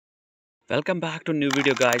Welcome back to new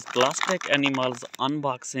video, guys. Plastic animals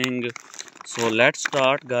unboxing. So let's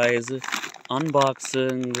start, guys.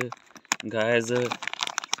 Unboxing, guys.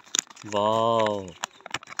 Wow,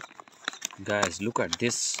 guys, look at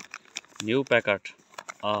this new packet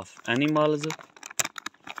of animals.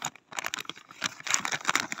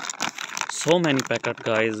 So many packet,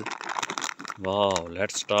 guys. Wow,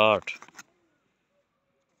 let's start.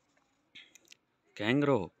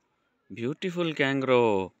 Kangaroo, beautiful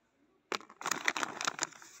kangaroo.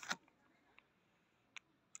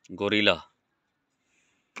 Gorilla,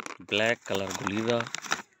 black color gorilla.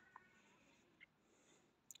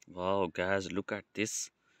 Wow, guys, look at this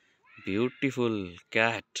beautiful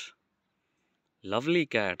cat. Lovely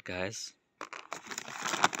cat, guys.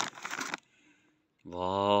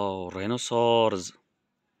 Wow, rhinoceros.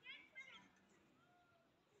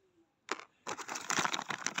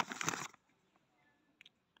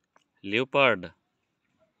 Leopard.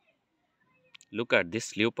 Look at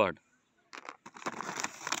this leopard.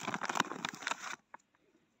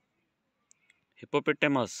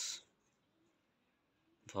 Hippopotamus.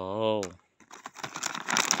 Wow,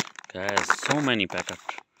 guys, so many packets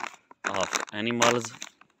of animals.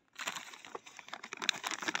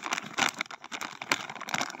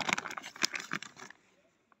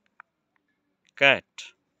 Cat.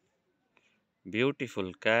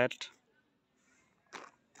 Beautiful cat.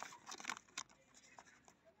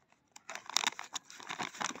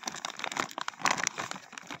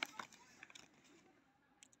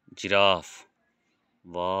 Giraffe.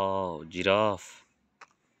 Wow, giraffe.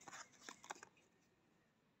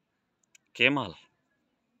 Camel.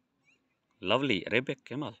 Lovely Arabic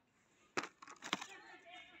camel.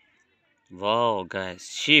 Wow, guys,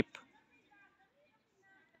 sheep.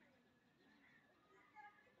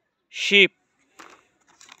 Sheep.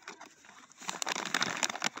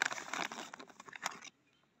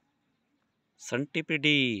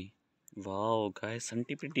 Centipede. Wow, guys,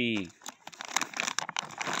 centipede.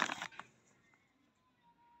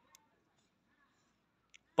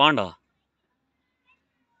 Panda.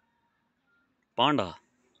 Panda.